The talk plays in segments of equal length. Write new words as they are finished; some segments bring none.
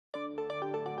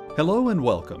Hello and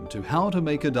welcome to How to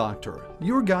Make a Doctor,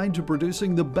 your guide to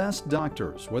producing the best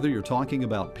doctors, whether you're talking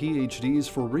about PhDs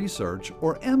for research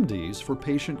or MDs for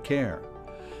patient care.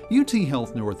 UT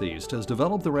Health Northeast has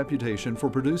developed the reputation for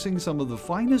producing some of the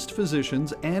finest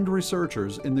physicians and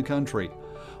researchers in the country.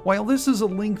 While this is a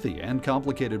lengthy and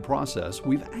complicated process,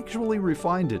 we've actually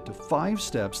refined it to 5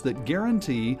 steps that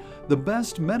guarantee the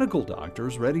best medical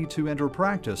doctors ready to enter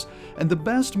practice and the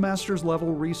best master's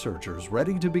level researchers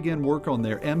ready to begin work on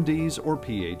their MDs or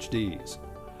PhDs.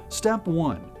 Step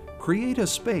 1. Create a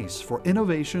space for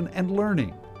innovation and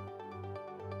learning.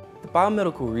 The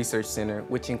Biomedical Research Center,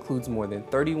 which includes more than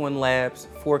 31 labs,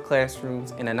 4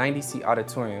 classrooms, and a 90-seat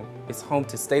auditorium, is home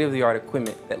to state-of-the-art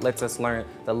equipment that lets us learn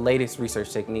the latest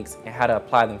research techniques and how to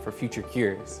apply them for future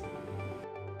cures.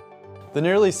 The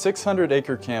nearly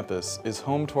 600-acre campus is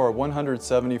home to our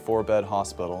 174-bed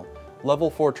hospital, Level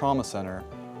 4 Trauma Center,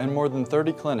 and more than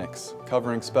 30 clinics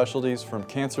covering specialties from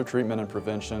cancer treatment and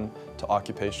prevention to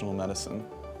occupational medicine.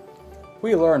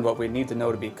 We learn what we need to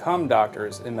know to become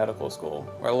doctors in medical school.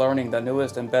 We're learning the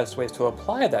newest and best ways to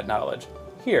apply that knowledge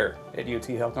here at UT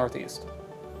Health Northeast.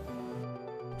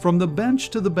 From the bench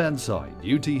to the bedside,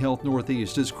 UT Health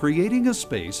Northeast is creating a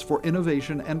space for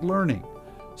innovation and learning.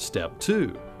 Step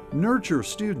 2. Nurture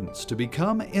students to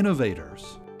become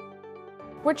innovators.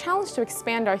 We're challenged to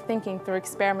expand our thinking through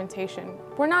experimentation.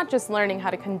 We're not just learning how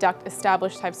to conduct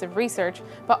established types of research,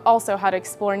 but also how to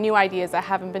explore new ideas that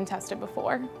haven't been tested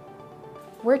before.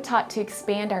 We're taught to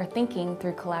expand our thinking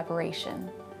through collaboration.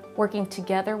 Working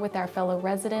together with our fellow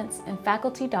residents and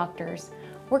faculty doctors,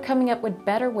 we're coming up with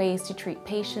better ways to treat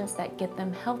patients that get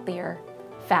them healthier,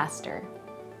 faster.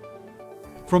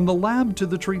 From the lab to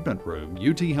the treatment room,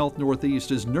 UT Health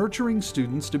Northeast is nurturing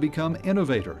students to become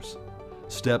innovators.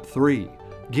 Step 3.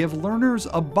 Give learners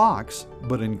a box,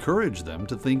 but encourage them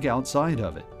to think outside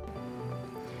of it.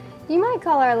 You might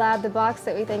call our lab the box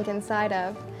that we think inside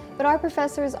of. But our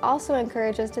professors also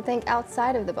encourage us to think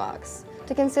outside of the box,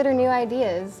 to consider new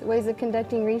ideas, ways of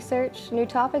conducting research, new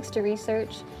topics to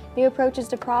research, new approaches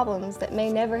to problems that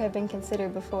may never have been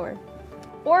considered before.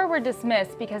 Or we're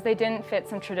dismissed because they didn't fit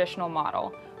some traditional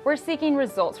model. We're seeking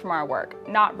results from our work,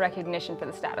 not recognition for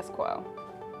the status quo.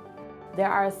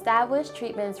 There are established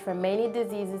treatments for many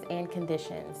diseases and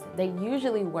conditions. They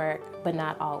usually work, but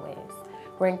not always.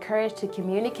 We're encouraged to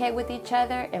communicate with each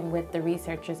other and with the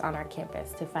researchers on our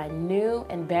campus to find new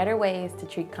and better ways to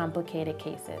treat complicated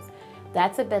cases.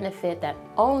 That's a benefit that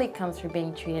only comes from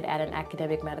being treated at an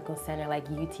academic medical center like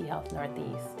UT Health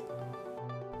Northeast.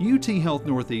 UT Health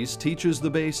Northeast teaches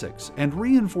the basics and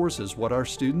reinforces what our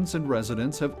students and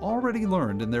residents have already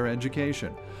learned in their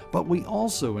education, but we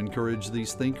also encourage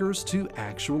these thinkers to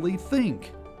actually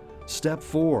think. Step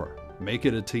 4. Make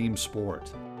it a team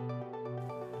sport.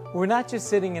 We're not just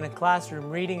sitting in a classroom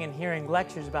reading and hearing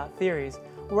lectures about theories.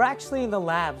 We're actually in the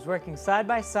labs working side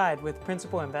by side with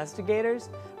principal investigators,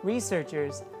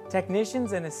 researchers,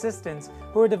 technicians, and assistants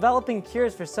who are developing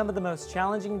cures for some of the most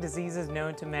challenging diseases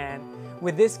known to man.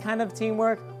 With this kind of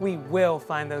teamwork, we will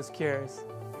find those cures.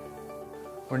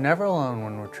 We're never alone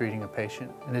when we're treating a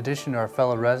patient. In addition to our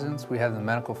fellow residents, we have the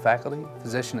medical faculty,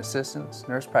 physician assistants,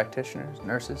 nurse practitioners,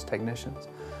 nurses, technicians,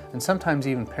 and sometimes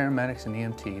even paramedics and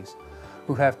EMTs,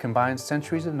 who have combined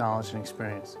centuries of knowledge and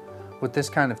experience. With this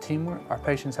kind of teamwork, our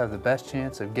patients have the best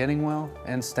chance of getting well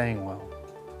and staying well.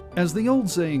 As the old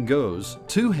saying goes,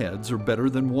 2 heads are better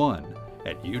than 1.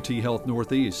 At UT Health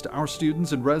Northeast, our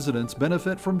students and residents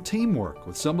benefit from teamwork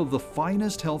with some of the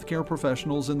finest healthcare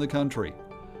professionals in the country.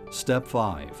 Step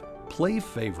 5. Play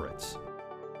favorites.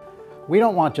 We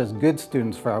don't want just good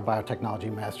students for our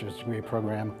biotechnology master's degree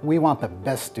program. We want the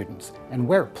best students. And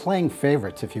we're playing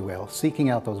favorites, if you will, seeking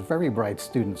out those very bright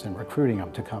students and recruiting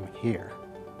them to come here.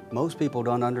 Most people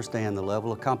don't understand the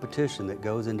level of competition that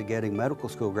goes into getting medical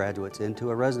school graduates into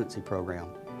a residency program.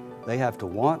 They have to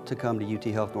want to come to UT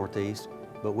Health Northeast,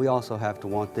 but we also have to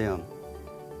want them.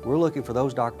 We're looking for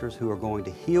those doctors who are going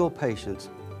to heal patients,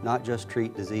 not just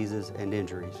treat diseases and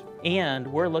injuries. And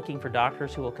we're looking for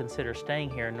doctors who will consider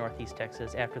staying here in Northeast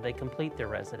Texas after they complete their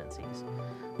residencies.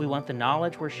 We want the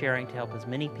knowledge we're sharing to help as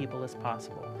many people as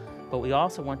possible, but we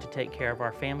also want to take care of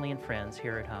our family and friends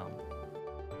here at home.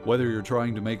 Whether you're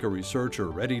trying to make a researcher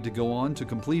ready to go on to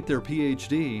complete their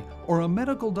PhD or a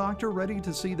medical doctor ready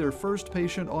to see their first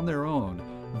patient on their own,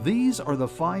 these are the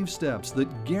 5 steps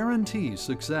that guarantee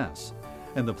success.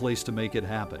 And the place to make it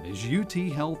happen is UT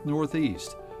Health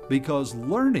Northeast, because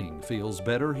learning feels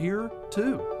better here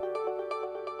too.